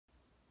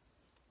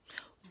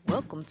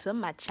welcome to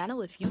my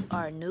channel. If you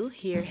are new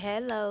here,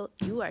 hello.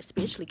 You are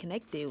spiritually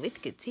connected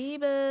with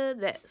Katiba,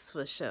 that's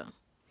for sure.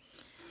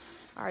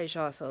 Alright,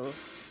 y'all, so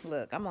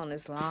look, I'm on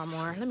this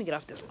lawnmower. Let me get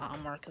off this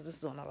lawnmower because this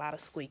is doing a lot of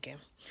squeaking.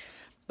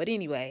 But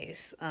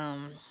anyways,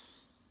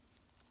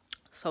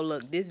 so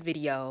look, this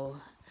video,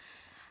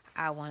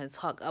 I want to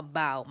talk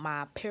about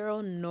my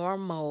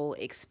paranormal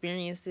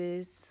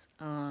experiences.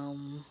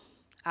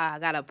 I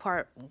got a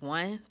part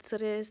 1 to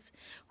this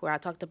where I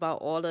talked about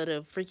all of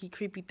the freaky,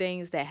 creepy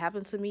things that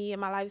happened to me in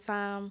my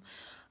lifetime.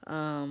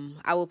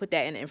 I will put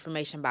that in the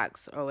information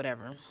box or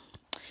whatever.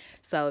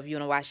 So if you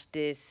want to watch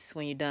this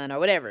when you're done or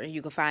whatever,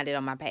 you can find it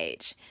on my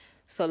page.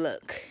 So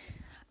look,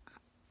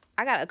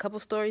 I got a couple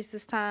stories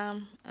this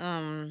time.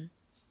 I'm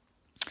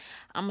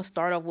going to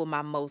start off with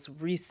my most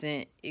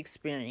recent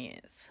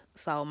experience.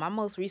 So my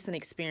most recent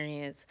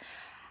experience,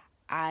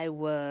 I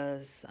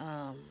was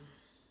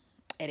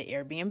at an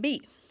Airbnb.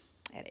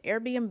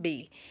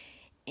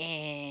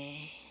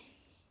 And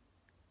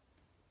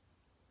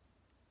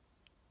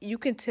you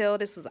can tell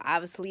this was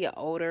obviously an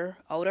older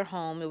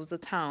home. It was a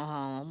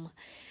townhome.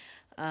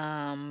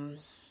 And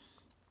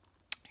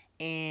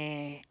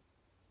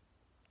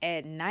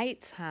at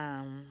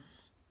nighttime,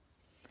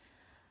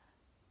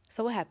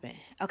 so what happened?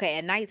 Okay,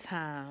 at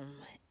nighttime,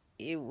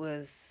 it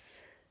was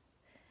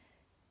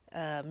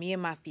me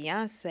and my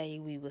fiance,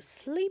 we was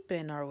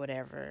sleeping or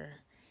whatever,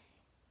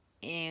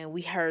 and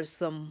we heard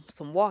some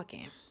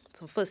walking,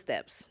 some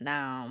footsteps.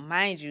 Now,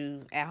 mind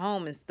you, at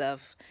home and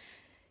stuff,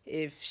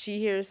 if she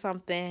hears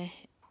something,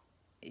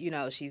 you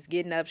know, she's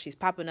getting up, she's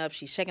popping up,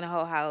 she's checking the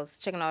whole house,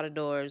 checking all the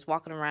doors,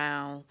 walking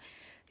around,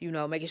 you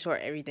know, making sure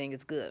everything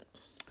is good.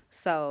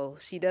 So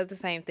she does the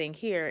same thing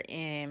here,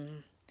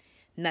 and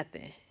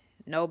nothing.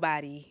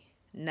 Nobody,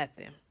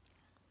 nothing.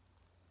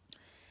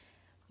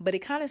 But it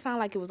kind of sounded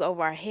like it was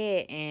over our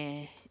head,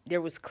 and there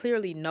was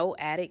clearly no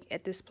attic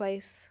at this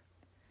place.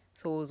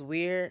 So it was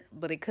weird,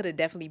 but it could have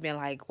definitely been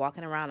like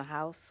walking around the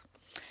house.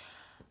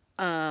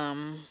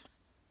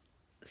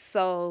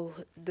 So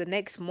the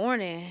next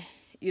morning,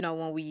 you know,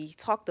 when we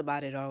talked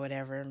about it or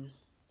whatever,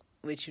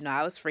 which, you know,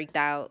 I was freaked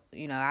out.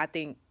 You know, I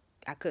think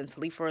I couldn't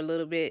sleep for a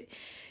little bit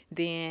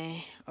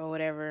then or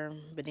whatever.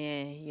 But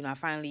then, you know, I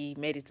finally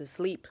made it to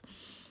sleep.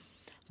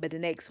 But the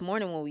next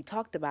morning when we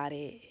talked about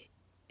it,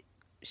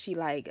 she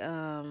like,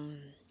 hold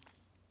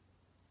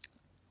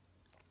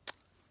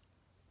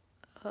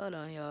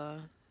on, y'all.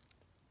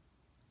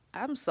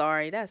 I'm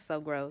sorry, that's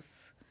so gross.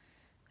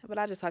 But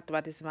I just talked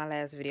about this in my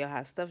last video,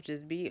 how stuff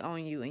just be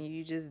on you and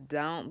you just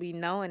don't be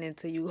knowing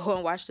until you go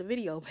and watch the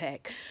video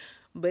back.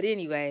 But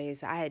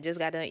anyways, I had just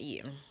got done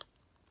eating.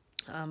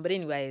 But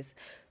anyways,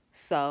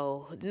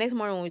 so the next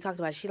morning when we talked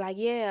about it, she like,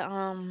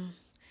 yeah,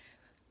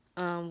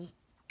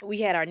 we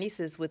had our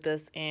nieces with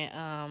us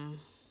and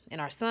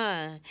our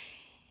son,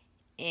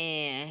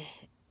 and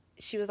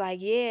she was like,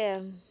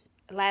 yeah,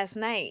 last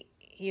night,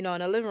 you know,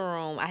 in the living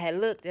room, I had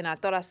looked and I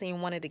thought I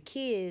seen one of the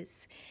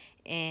kids,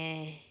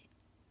 and,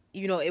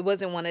 you know, it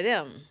wasn't one of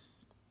them.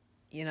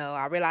 You know,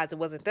 I realized it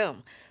wasn't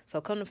them. So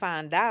come to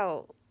find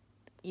out,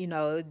 you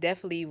know, it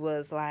definitely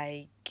was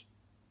like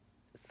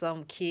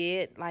some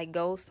kid, like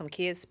ghost, some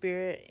kid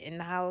spirit in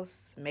the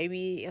house.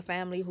 Maybe a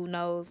family, who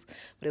knows.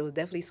 But it was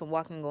definitely some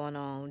walking going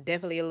on.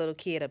 Definitely a little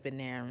kid up in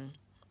there. And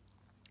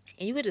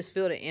you could just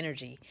feel the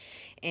energy.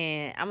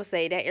 And I'm going to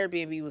say that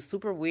Airbnb was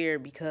super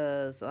weird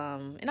because,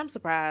 and I'm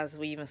surprised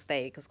we even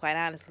stayed. Because quite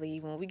honestly,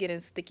 when we get in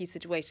sticky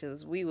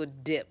situations, we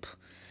would dip.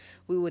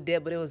 But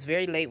it was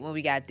very late when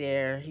we got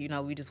there. You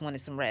know, we just wanted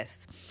some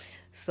rest.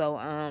 So,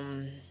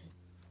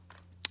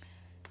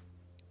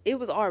 it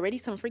was already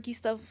some freaky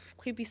stuff,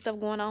 creepy stuff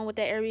going on with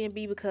that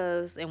Airbnb,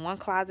 because in one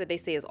closet they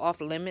say it's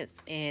off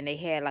limits, and they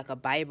had like a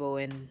Bible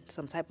and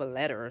some type of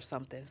letter or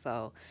something.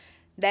 So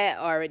that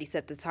already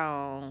set the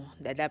tone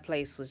that that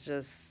place was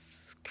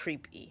just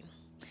creepy.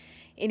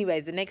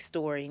 Anyways, the next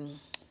story,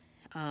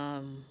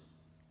 I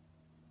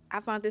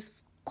found this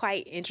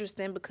quite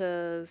interesting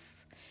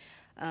because,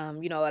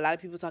 you know, a lot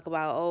of people talk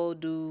about, oh,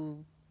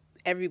 do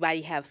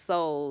everybody have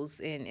souls?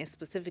 And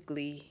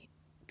specifically,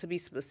 to be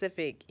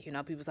specific, you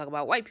know, people talk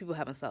about white people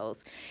having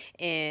souls.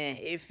 And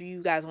if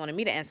you guys wanted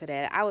me to answer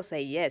that, I would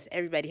say yes,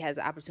 everybody has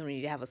the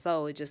opportunity to have a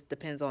soul. It just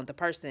depends on the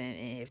person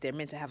and if they're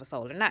meant to have a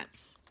soul or not.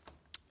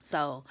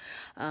 So,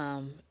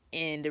 and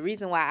the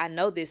reason why I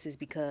know this is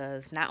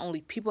because not only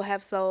people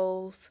have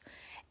souls,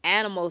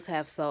 animals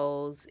have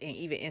souls, and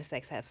even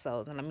insects have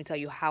souls. And let me tell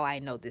you how I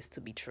know this to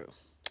be true.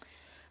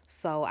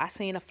 So I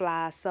seen a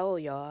fly soul,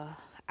 y'all.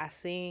 I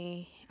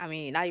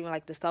mean, not even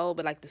like the soul,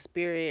 but like the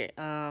spirit,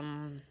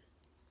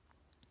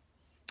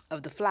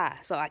 of the fly.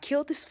 So I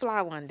killed this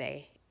fly one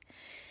day.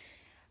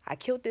 And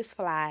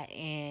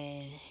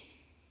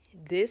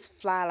this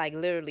fly like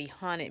literally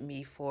haunted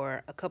me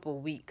for a couple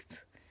of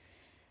weeks.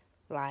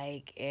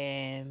 Like,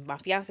 and my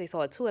fiance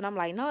saw it too, and I'm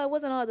like, no, it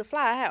wasn't all the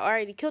fly. I had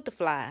already killed the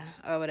fly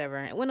or whatever.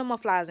 And one of my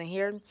flies in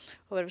here or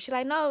whatever. She's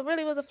like, no, it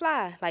really was a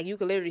fly. Like, you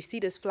could literally see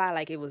this fly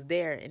like it was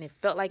there, and it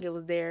felt like it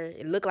was there.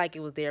 It looked like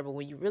it was there, but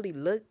when you really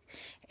look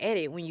at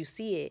it, when you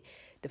see it,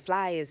 the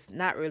fly is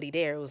not really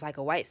there. It was like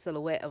a white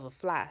silhouette of a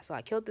fly. So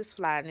I killed this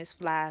fly, and this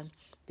fly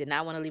did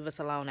not want to leave us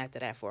alone after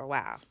that for a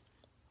while.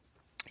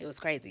 It was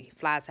crazy.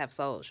 Flies have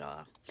souls,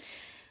 y'all.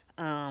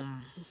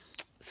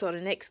 So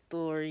the next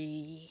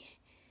story.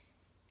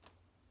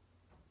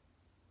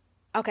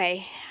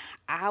 Okay,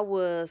 I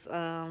was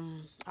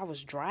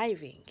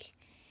driving,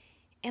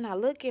 and I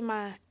look in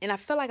my, and I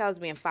felt like I was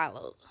being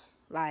followed.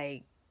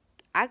 Like,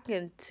 I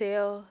can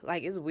tell,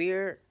 like, it's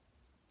weird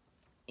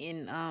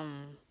in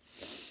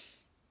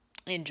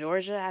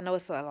Georgia. I know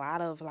it's a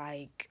lot of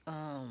like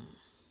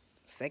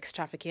sex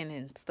trafficking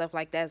and stuff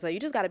like that. So you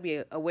just got to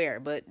be aware,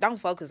 but don't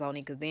focus on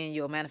it, because then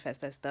you'll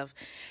manifest that stuff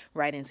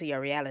right into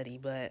your reality.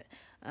 But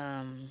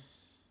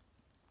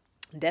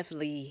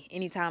definitely,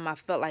 anytime I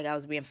felt like I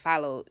was being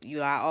followed,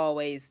 I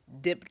always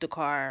dipped the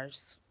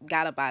cars,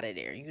 got up out of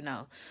there,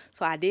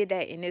 So I did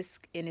that in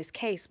this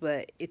case,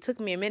 but it took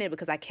me a minute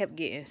because I kept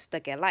getting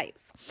stuck at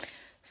lights.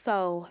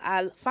 So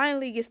I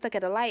finally get stuck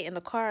at a light, and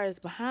the car is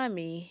behind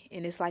me,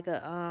 and it's like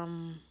a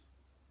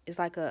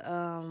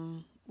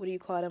what do you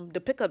call them?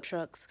 The pickup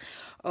trucks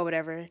or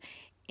whatever.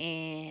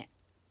 And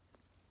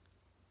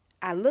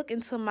I look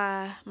into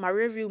my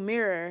rearview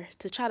mirror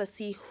to try to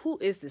see, who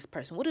is this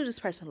person? What does this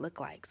person look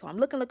like? So I'm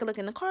looking.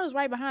 The car is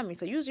right behind me.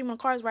 So usually when a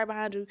car is right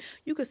behind you,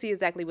 you can see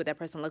exactly what that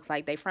person looks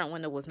like. Their front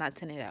window was not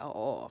tinted at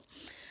all.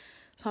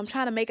 So I'm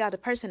trying to make out the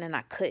person, and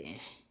I couldn't.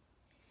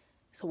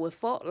 So it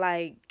felt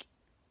like,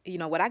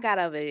 what I got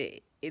of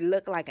it, it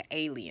looked like an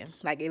alien.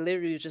 Like, it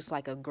literally was just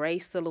like a gray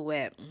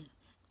silhouette,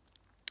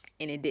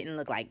 and it didn't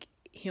look like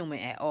human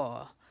at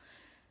all.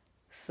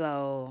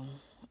 So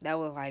that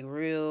was like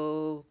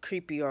real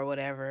creepy or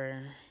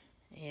whatever.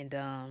 And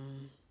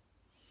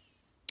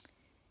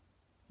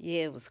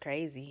yeah, it was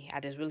crazy. I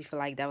just really feel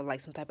like that was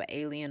like some type of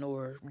alien,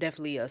 or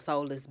definitely a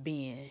soulless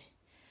being.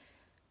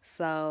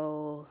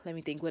 So let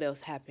me think what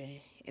else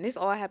happened. And this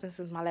all happened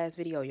since my last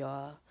video,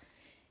 y'all.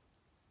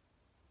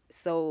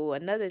 So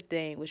another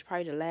thing, which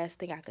probably the last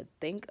thing I could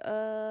think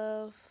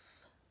of,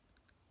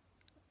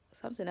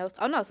 something else.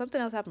 Oh no,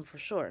 something else happened for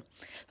sure.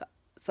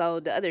 So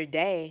the other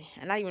day,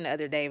 and not even the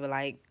other day, but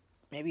like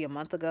maybe a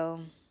month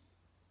ago.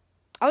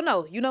 Oh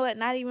no, you know what?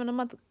 Not even a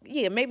month.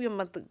 Yeah, maybe a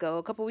month ago,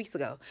 a couple weeks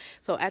ago.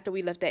 So after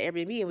we left that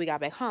Airbnb and we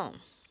got back home,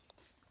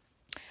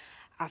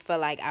 I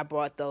felt like I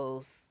brought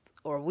those,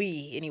 or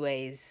we,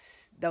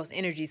 anyways, those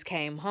energies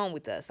came home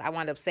with us. I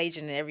wound up saging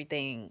and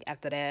everything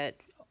after that.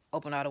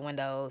 Opened all the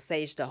windows,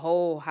 saged the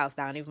whole house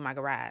down, even my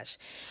garage.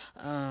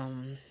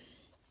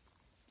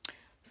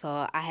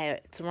 So I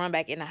had to run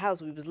back in the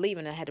house. We was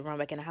leaving, and I had to run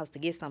back in the house to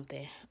get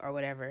something or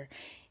whatever.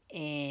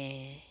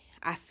 And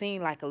I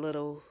seen like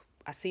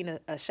I seen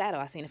a shadow.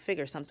 I seen a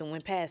figure. Something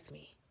went past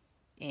me.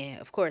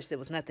 And of course, there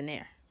was nothing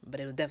there. But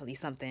it was definitely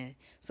something,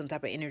 some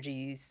type of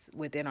energies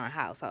within our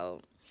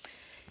household.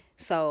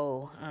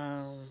 So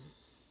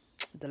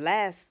the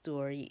last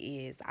story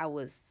is, I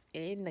was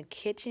in the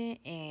kitchen,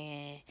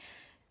 and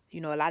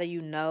a lot of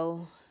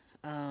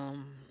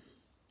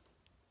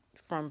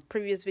from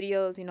previous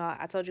videos,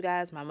 I told you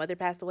guys my mother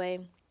passed away.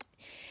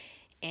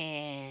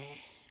 And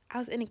I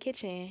was in the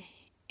kitchen,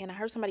 and I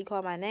heard somebody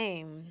call my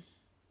name.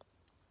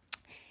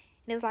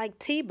 And it's like,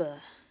 Tiba.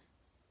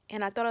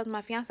 And I thought it was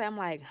my fiance. I'm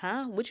like,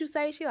 huh? What you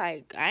say? She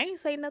like, I ain't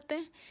say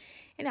nothing.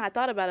 And then I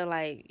thought about it,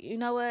 like, you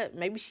know what?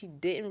 Maybe she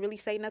didn't really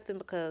say nothing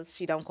because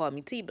she don't call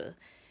me Tiba.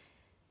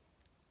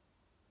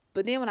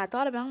 But then when I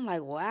thought about it, I'm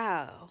like,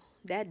 wow,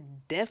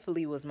 that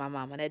definitely was my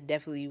mama. That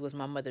definitely was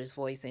my mother's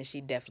voice, and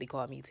she definitely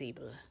called me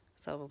Tiba.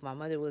 So my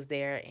mother was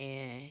there,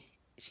 and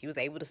she was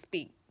able to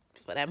speak.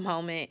 For that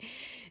moment,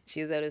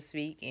 she was able to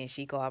speak, and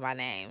she called my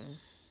name.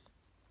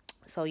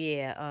 So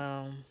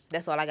yeah,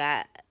 that's all I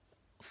got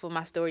for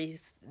my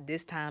stories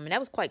this time, and that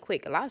was quite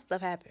quick. A lot of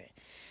stuff happened.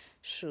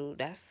 Shoot,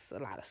 that's a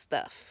lot of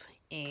stuff.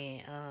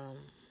 And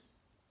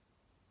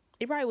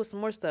it probably was some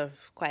more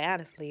stuff, quite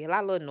honestly. A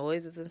lot of little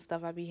noises and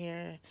stuff I be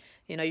hearing.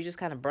 You just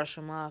kind of brush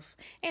them off.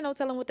 Ain't no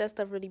telling what that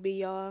stuff really be,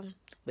 y'all.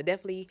 But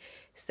definitely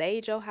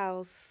sage your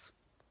house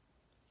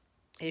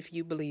if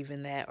you believe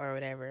in that or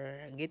whatever.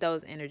 Get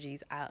those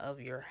energies out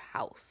of your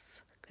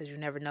house, because you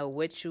never know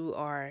what you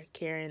are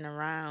carrying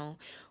around,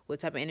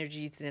 what type of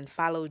energies then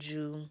followed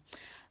you.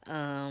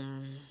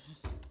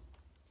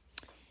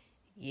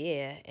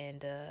 Yeah,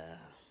 and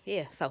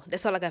yeah, so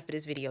that's all I got for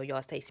this video,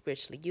 y'all. Stay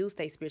spiritually you,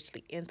 stay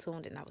spiritually in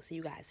tuned, and I will see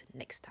you guys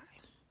next time.